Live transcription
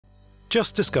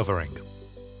Just discovering.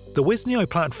 The Wisnio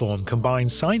platform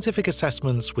combines scientific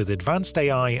assessments with advanced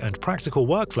AI and practical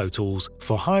workflow tools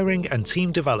for hiring and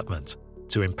team development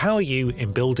to empower you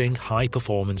in building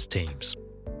high-performance teams.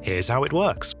 Here's how it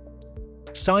works.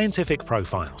 Scientific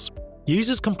profiles.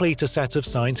 Users complete a set of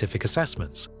scientific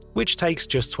assessments, which takes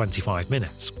just 25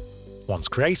 minutes. Once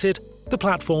created, the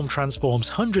platform transforms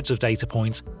hundreds of data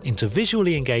points into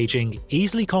visually engaging,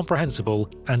 easily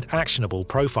comprehensible, and actionable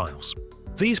profiles.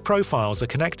 These profiles are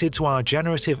connected to our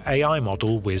generative AI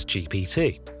model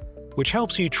WisGPT, which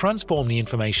helps you transform the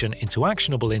information into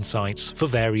actionable insights for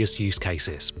various use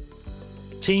cases.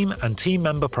 Team and team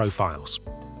member profiles.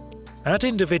 Add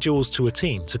individuals to a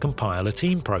team to compile a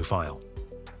team profile.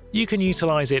 You can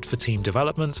utilize it for team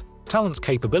development, talent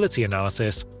capability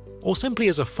analysis, or simply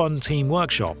as a fun team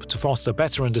workshop to foster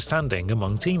better understanding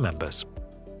among team members.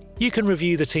 You can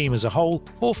review the team as a whole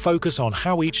or focus on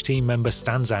how each team member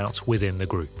stands out within the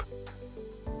group.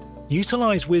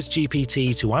 Utilize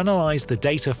WisGPT to analyze the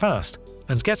data fast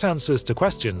and get answers to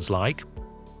questions like: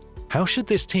 how should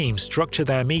this team structure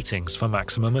their meetings for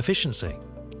maximum efficiency?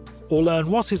 Or learn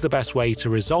what is the best way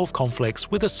to resolve conflicts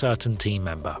with a certain team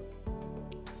member.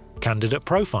 Candidate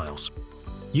profiles.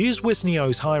 Use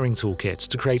Wisnio's hiring toolkit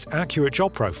to create accurate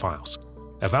job profiles,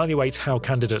 evaluate how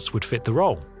candidates would fit the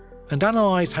role, and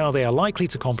analyze how they are likely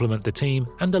to complement the team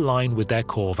and align with their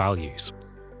core values.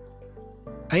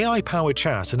 AI-powered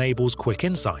chat enables quick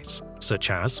insights, such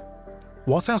as: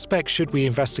 what aspects should we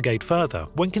investigate further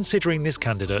when considering this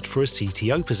candidate for a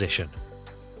CTO position?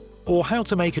 Or how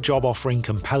to make a job offering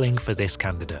compelling for this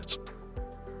candidate.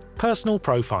 Personal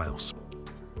profiles.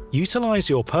 Utilize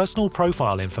your personal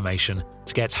profile information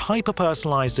to get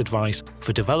hyper-personalized advice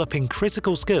for developing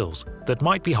critical skills that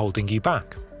might be holding you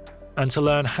back, and to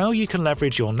learn how you can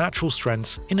leverage your natural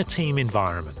strengths in a team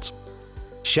environment.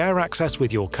 Share access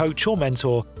with your coach or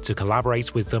mentor to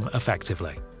collaborate with them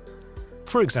effectively.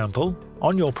 For example,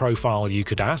 on your profile you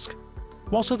could ask,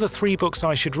 "What are the 3 books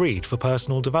I should read for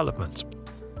personal development?"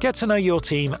 Get to know your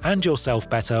team and yourself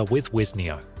better with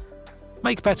Wisnio.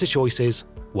 Make better choices,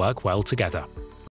 work well together.